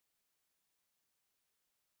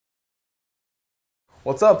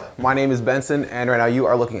What's up? My name is Benson, and right now you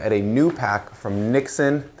are looking at a new pack from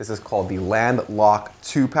Nixon. This is called the Landlock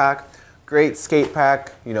 2-pack. Great skate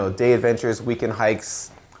pack, day adventures, weekend hikes,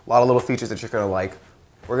 a lot of little features that you're gonna like.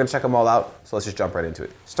 We're gonna check them all out, so let's just jump right into it.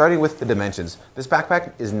 Starting with the dimensions. This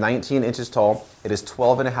backpack is 19 inches tall, it is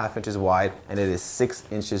 12.5 inches wide, and it is 6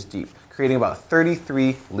 inches deep, creating about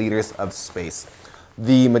 33 liters of space.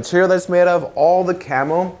 The material that's made of, all the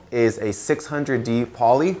camo, is a 600D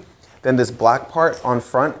poly. Then this black part on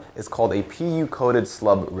front is called a PU coated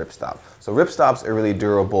slub ripstop. So ripstops are really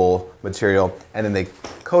durable material, and then they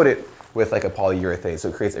coat it with like a polyurethane. So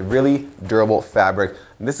it creates a really durable fabric.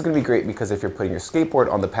 And this is gonna be great because if you're putting your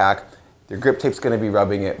skateboard on the pack, your grip tape's gonna be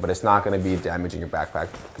rubbing it, but it's not gonna be damaging your backpack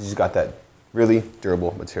because you've got that really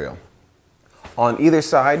durable material. On either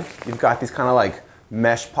side, you've got these kind of like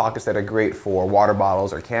mesh pockets that are great for water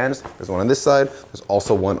bottles or cans. There's one on this side, there's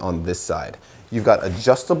also one on this side. You've got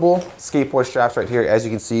adjustable skateboard straps right here, as you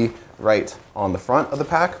can see right on the front of the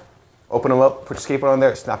pack. Open them up, put your skateboard on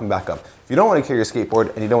there, snap them back up. If you don't want to carry your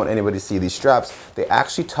skateboard and you don't want anybody to see these straps, they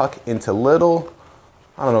actually tuck into little,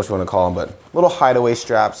 I don't know what you want to call them, but little hideaway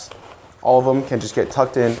straps. All of them can just get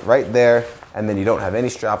tucked in right there, and then you don't have any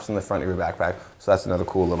straps in the front of your backpack. So that's another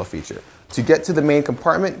cool little feature. To get to the main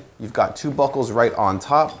compartment, you've got two buckles right on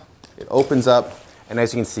top. It opens up, and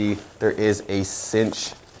as you can see, there is a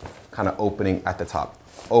cinch kind of opening at the top.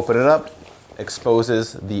 Open it up,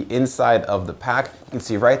 exposes the inside of the pack. You can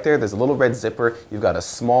see right there, there's a little red zipper. You've got a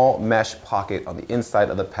small mesh pocket on the inside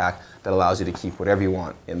of the pack that allows you to keep whatever you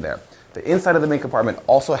want in there. The inside of the main compartment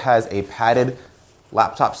also has a padded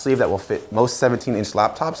laptop sleeve that will fit most 17-inch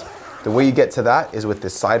laptops. The way you get to that is with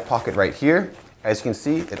this side pocket right here. As you can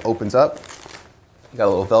see, it opens up. You got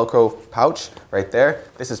a little Velcro pouch right there.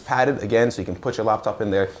 This is padded again, so you can put your laptop in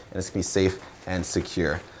there and it's gonna be safe and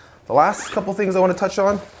secure. The last couple things I want to touch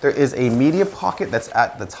on, there is a media pocket that's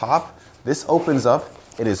at the top. This opens up.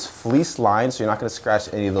 It is fleece lined, so you're not going to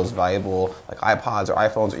scratch any of those valuable like iPods or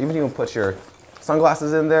iPhones, or even if you put your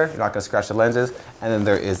sunglasses in there, you're not going to scratch the lenses. And then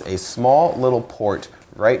there is a small little port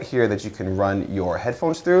right here that you can run your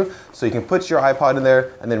headphones through. So you can put your iPod in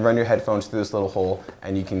there and then run your headphones through this little hole,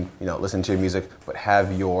 and you can listen to your music, but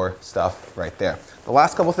have your stuff right there. The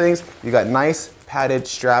last couple things, you got nice padded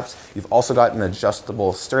straps. You've also got an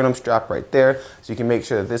adjustable sternum strap right there, so you can make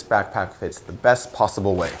sure that this backpack fits the best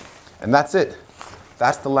possible way. And that's it.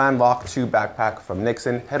 That's the Landlock 2 backpack from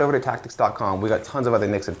Nixon. Head over to tactics.com. We got tons of other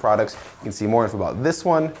Nixon products. You can see more info about this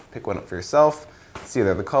one, pick one up for yourself, see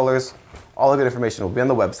the other colors. All the good information will be on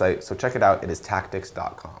the website, so check it out. It is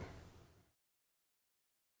tactics.com.